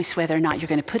make a choice whether or not you're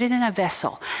going to put it in a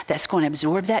vessel that's going to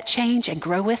absorb that change and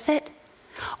grow with it,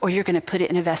 or you're going to put it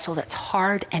in a vessel that's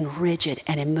hard and rigid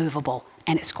and immovable,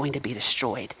 and it's going to be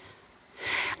destroyed.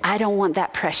 I don't want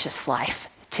that precious life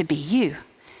to be you,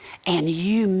 and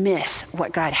you miss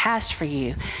what God has for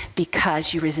you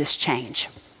because you resist change.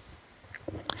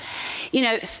 You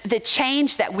know, the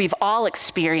change that we've all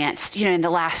experienced, in the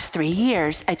last 3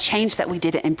 years, a change that we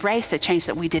didn't embrace, a change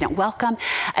that we didn't welcome,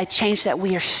 a change that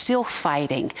we are still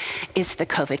fighting, is the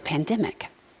COVID pandemic.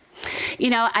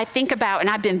 I think about, and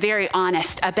I've been very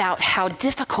honest about how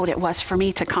difficult it was for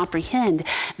me to comprehend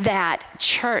that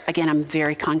church, again, I'm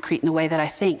very concrete in the way that I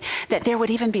think, that there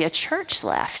would even be a church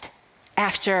left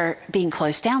after being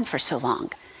closed down for so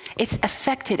long. It's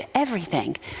affected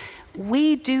everything.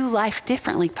 We do life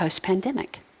differently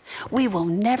post-pandemic. We will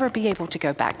never be able to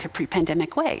go back to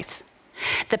pre-pandemic ways.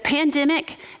 The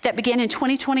pandemic that began in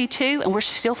 2022, and we're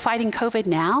still fighting COVID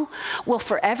now, will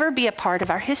forever be a part of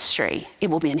our history.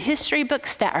 It will be in history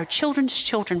books that our children's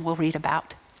children will read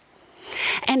about.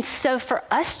 And so for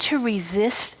us to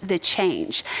resist the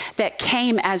change that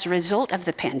came as a result of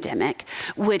the pandemic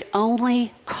would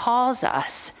only cause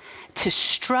us to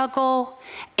struggle,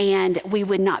 and we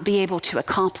would not be able to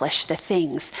accomplish the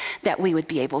things that we would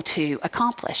be able to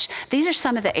accomplish. These are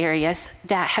some of the areas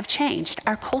that have changed.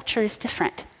 Our culture is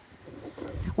different.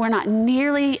 We're not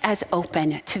nearly as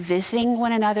open to visiting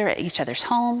one another at each other's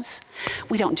homes.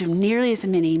 We don't do nearly as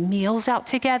many meals out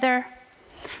together.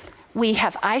 We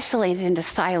have isolated into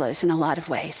silos in a lot of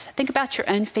ways. Think about your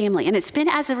own family, and it's been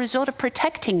as a result of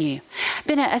protecting you,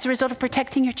 been as a result of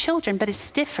protecting your children, but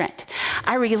it's different.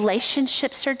 Our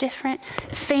relationships are different.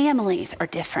 Families are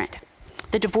different.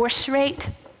 The divorce rate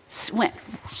went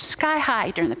sky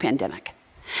high during the pandemic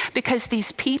because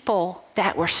these people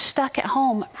that were stuck at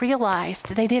home realized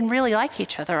that they didn't really like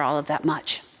each other all of that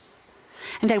much.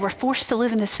 And they were forced to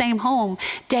live in the same home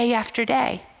day after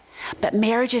day. But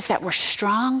marriages that were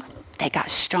strong, they got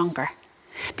stronger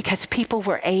because people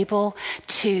were able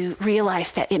to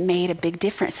realize that it made a big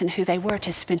difference in who they were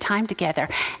to spend time together.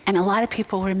 And a lot of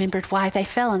people remembered why they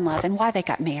fell in love and why they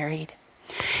got married.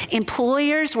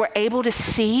 Employers were able to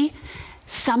see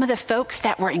some of the folks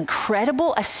that were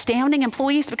incredible, astounding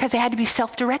employees because they had to be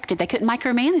self-directed. They couldn't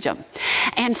micromanage them.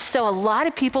 And so a lot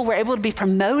of people were able to be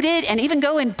promoted and even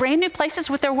go in brand new places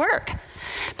with their work.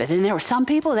 But then there were some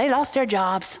people, they lost their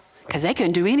jobs because they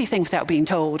couldn't do anything without being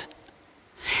told.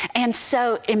 And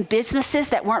so in businesses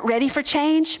that weren't ready for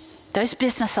change, those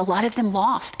businesses, a lot of them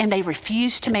lost, and they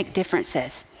refused to make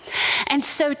differences. And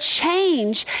so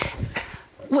change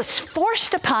was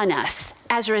forced upon us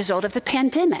as a result of the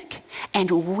pandemic,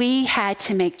 and we had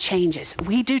to make changes.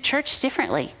 We do church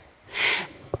differently.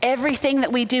 Everything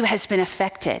that we do has been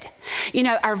affected. You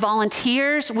know, our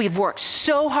volunteers, we've worked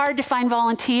so hard to find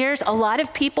volunteers. A lot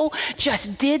of people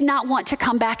just did not want to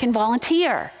come back and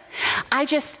volunteer.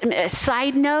 A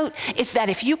side note is that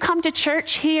if you come to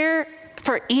church here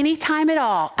for any time at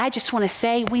all, I just want to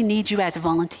say we need you as a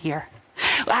volunteer.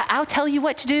 I'll tell you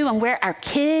what to do and where our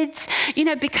kids, you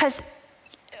know, because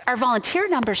our volunteer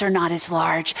numbers are not as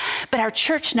large, but our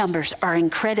church numbers are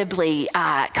incredibly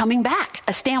coming back,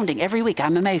 astounding every week.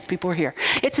 I'm amazed people are here.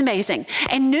 It's amazing.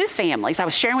 And new families. I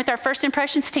was sharing with our First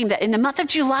Impressions team that in the month of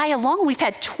July alone, we've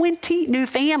had 20 new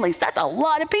families. That's a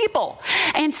lot of people.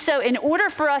 And so in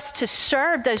order for us to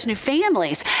serve those new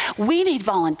families, we need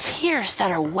volunteers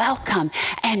that are welcome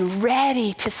and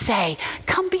ready to say,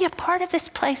 come be a part of this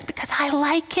place because I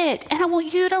like it and I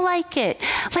want you to like it.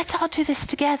 Let's all do this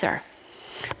together.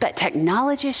 But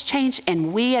technology has changed,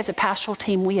 and we as a pastoral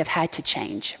team, we have had to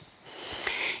change.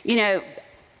 You know,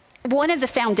 one of the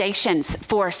foundations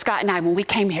for Scott and I when we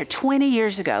came here 20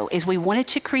 years ago is we wanted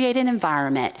to create an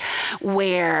environment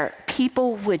where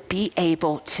people would be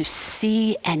able to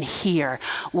see and hear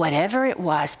whatever it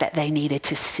was that they needed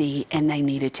to see and they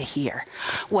needed to hear,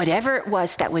 whatever it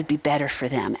was that would be better for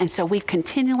them. And so we've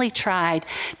continually tried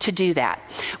to do that.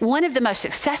 One of the most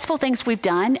successful things we've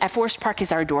done at Forest Park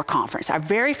is our Adore Conference. Our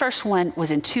very first one was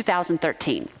in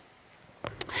 2013.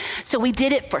 So we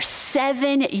did it for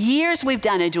 7 years. We've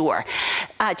done Adore,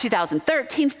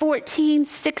 2013, 14,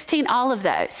 16, all of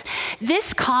those.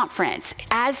 This conference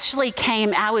actually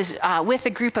came, I was with a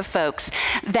group of folks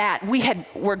that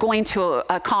were going to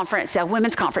a conference, a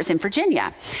women's conference in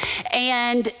Virginia.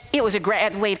 And it was a great,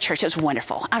 at Wave Church, it was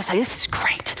wonderful. I was like, this is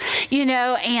great, you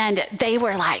know, and they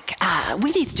were like,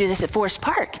 we need to do this at Forest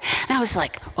Park. And I was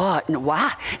like, oh, no,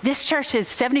 why? This church is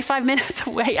 75 minutes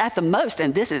away at the most,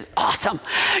 and this is awesome.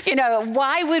 You know,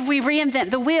 why would we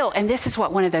reinvent the wheel? And this is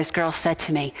what one of those girls said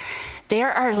to me.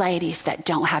 There are ladies that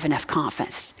don't have enough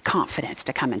confidence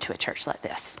to come into a church like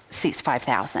this, seats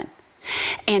 5,000.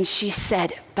 And she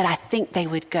said, but I think they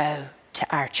would go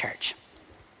to our church.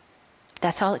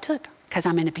 That's all it took, because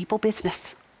I'm in the people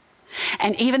business.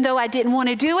 And even though I didn't want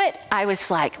to do it, I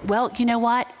was like, well, you know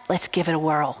what? Let's give it a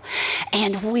whirl.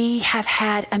 And we have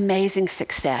had amazing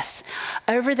success.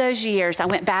 Over those years, I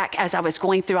went back as I was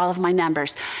going through all of my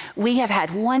numbers. We have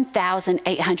had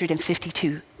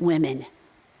 1,852 women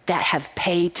that have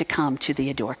paid to come to the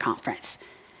Adore Conference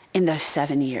in those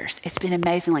 7 years. It's been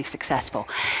amazingly successful.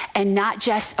 And not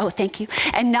just, oh, thank you.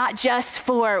 And not just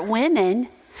for women,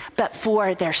 but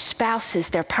for their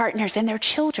spouses, their partners, and their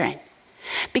children.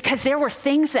 Because there were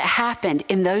things that happened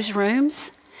in those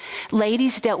rooms.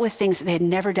 Ladies dealt with things that they had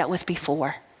never dealt with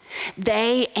before.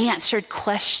 They answered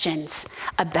questions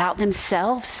about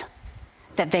themselves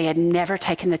that they had never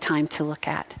taken the time to look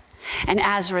at. And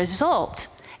as a result,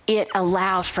 it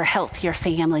allowed for healthier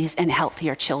families and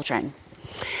healthier children.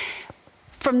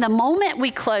 From the moment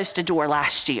we closed Adore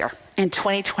last year in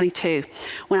 2022,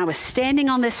 when I was standing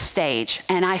on this stage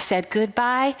and I said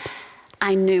goodbye,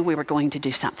 I knew we were going to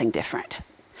do something different.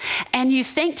 And you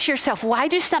think to yourself, why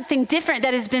do something different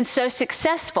that has been so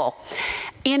successful?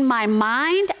 In my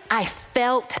mind, I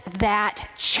felt that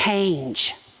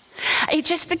change. It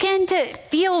just began to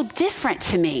feel different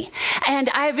to me. And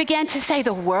I began to say,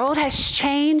 the world has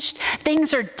changed.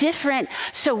 Things are different.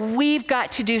 So we've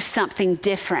got to do something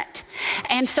different.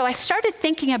 And so I started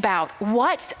thinking about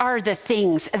what are the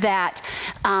things that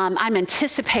I'm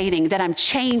anticipating, that I'm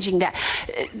changing. That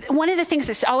one of the things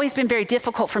that's always been very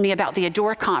difficult for me about the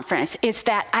Adore Conference is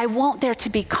that I want there to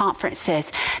be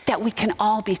conferences that we can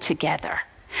all be together.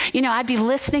 You know, I'd be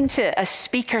listening to a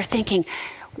speaker thinking,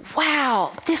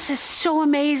 wow, this is so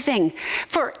amazing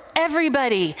for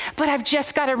everybody, but I've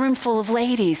just got a room full of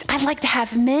ladies. I'd like to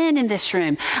have men in this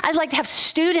room. I'd like to have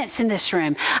students in this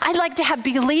room. I'd like to have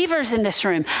believers in this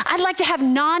room. I'd like to have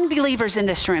non-believers in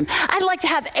this room. I'd like to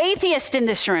have atheists in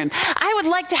this room. I would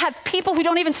like to have people who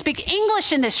don't even speak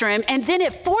English in this room, and then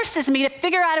it forces me to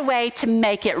figure out a way to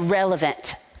make it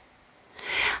relevant.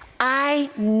 I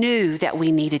knew that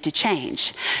we needed to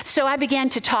change. So I began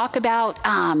to talk about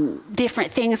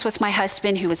different things with my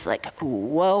husband, who was like,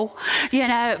 whoa, you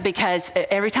know, because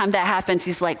every time that happens,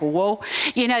 he's like, whoa,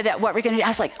 you know, that what we're gonna do. I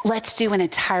was like, let's do an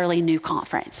entirely new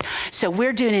conference. So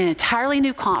we're doing an entirely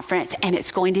new conference, and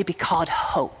it's going to be called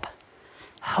Hope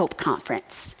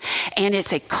Conference. And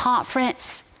it's a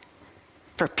conference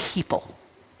for people.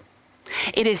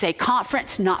 It is a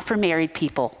conference not for married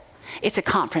people. It's a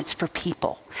conference for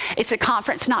people. It's a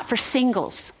conference not for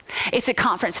singles. It's a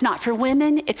conference not for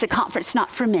women. It's a conference not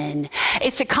for men.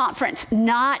 It's a conference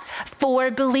not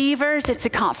for believers. It's a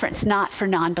conference not for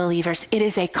non-believers. It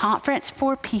is a conference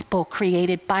for people,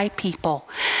 created by people,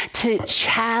 to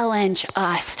challenge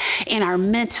us in our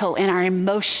mental, in our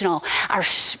emotional, our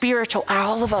spiritual,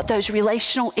 all of those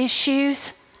relational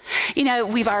issues. You know,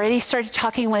 we've already started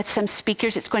talking with some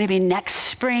speakers. It's going to be next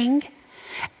spring,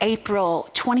 April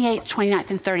 28th, 29th,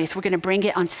 and 30th. We're going to bring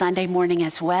it on Sunday morning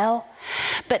as well.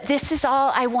 But this is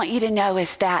all I want you to know,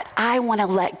 is that I want to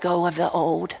let go of the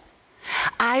old.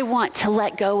 I want to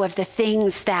let go of the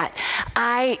things that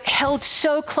I held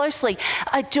so closely.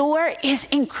 Adore is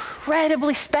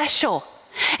incredibly special.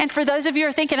 And for those of you who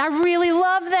are thinking, I really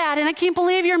love that, and I can't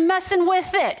believe you're messing with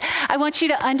it, I want you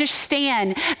to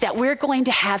understand that we're going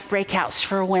to have breakouts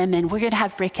for women. We're going to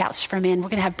have breakouts for men. We're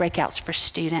going to have breakouts for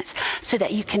students, so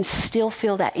that you can still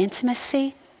feel that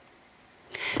intimacy,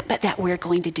 but that we're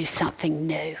going to do something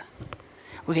new.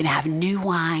 We're going to have new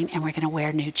wine, and we're going to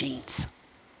wear new jeans.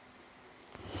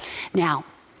 Now,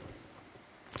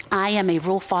 I am a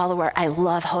rule follower. I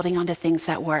love holding on to things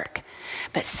that work.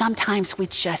 But sometimes we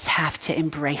just have to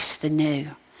embrace the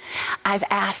new. I've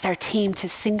asked our team to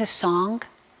sing a song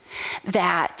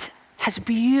that has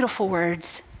beautiful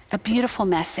words, a beautiful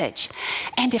message.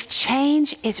 And if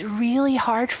change is really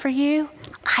hard for you,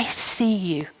 I see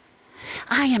you.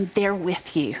 I am there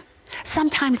with you.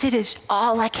 Sometimes it is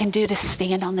all I can do to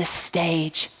stand on this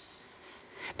stage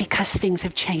because things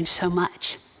have changed so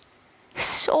much. It's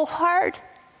so hard.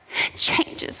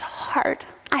 Change is hard.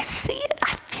 I see it.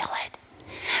 I feel it.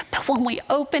 But when we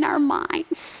open our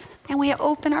minds and we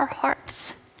open our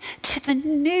hearts to the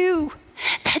new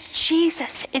that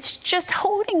Jesus is just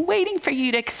holding, waiting for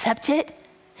you to accept it,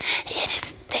 it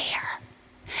is there.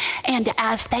 And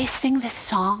as they sing this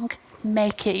song,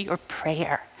 make it your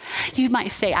prayer. You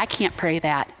might say, I can't pray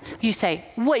that. You say,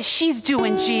 what she's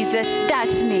doing, Jesus,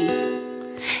 that's me.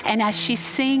 And as she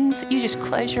sings, you just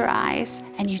close your eyes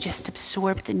and you just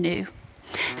absorb the new.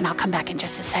 And I'll come back in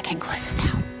just a second, close this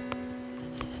out.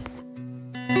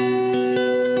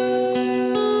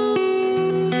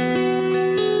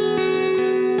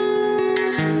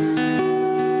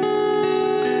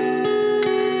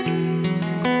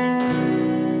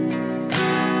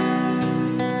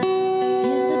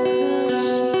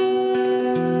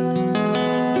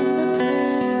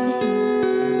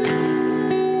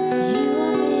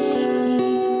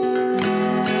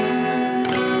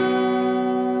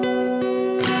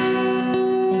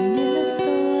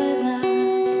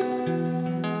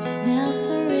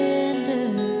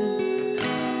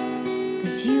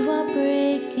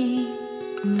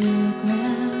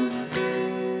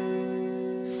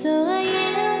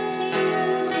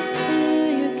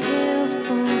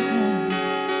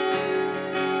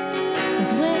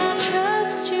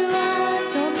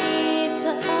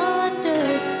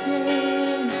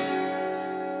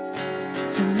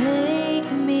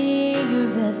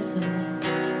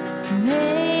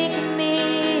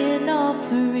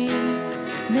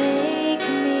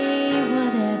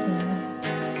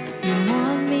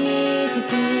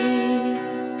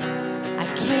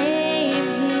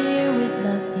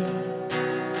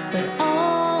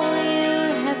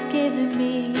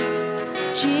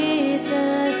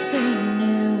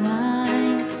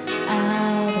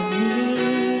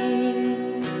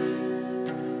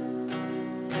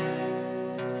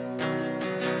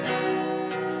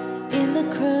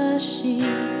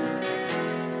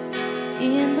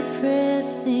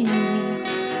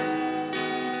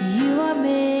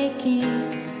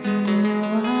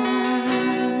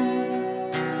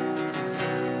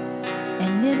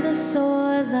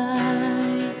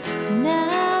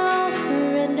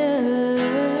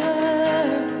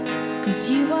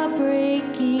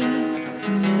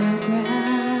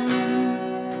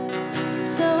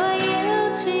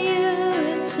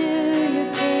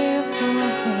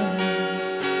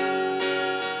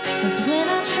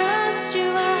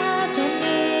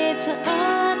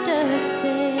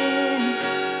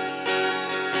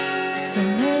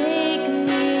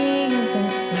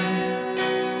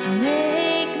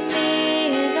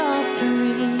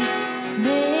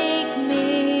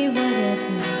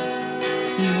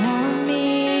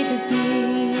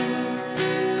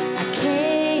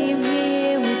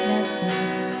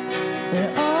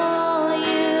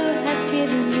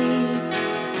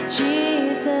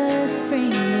 Jesus, bring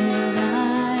new life.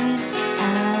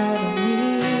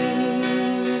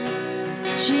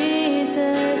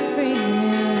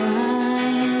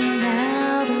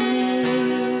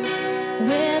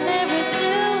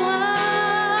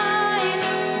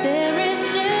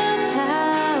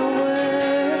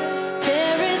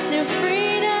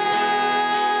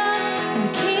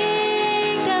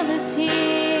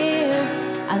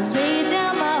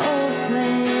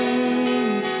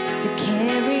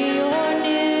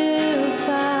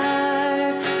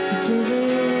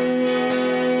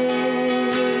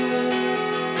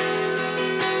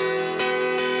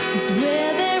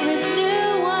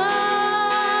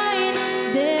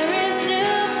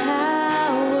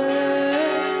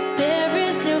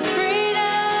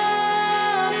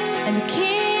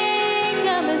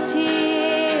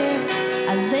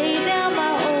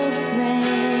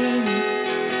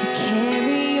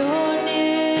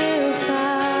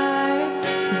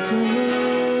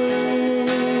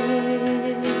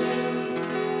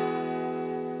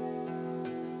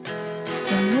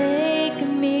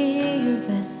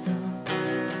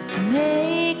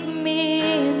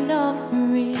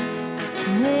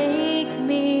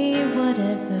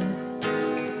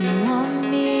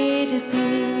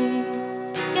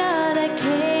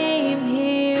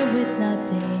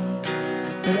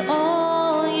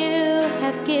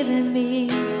 given me.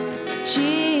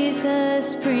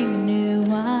 Jesus, bring new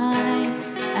wine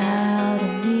out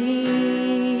of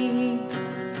me.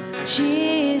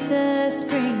 Jesus,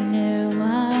 bring new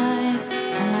wine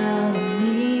out of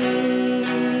me.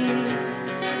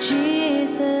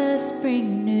 Jesus,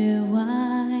 bring new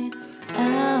wine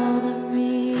out of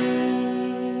me.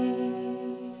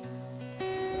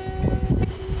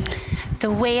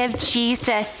 The way of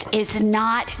Jesus is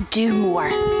not do more.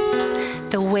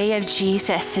 The way of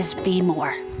Jesus is be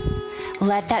more.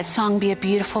 Let that song be a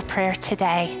beautiful prayer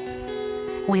today.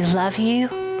 We love you,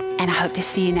 and I hope to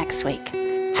see you next week.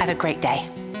 Have a great day.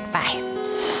 Bye.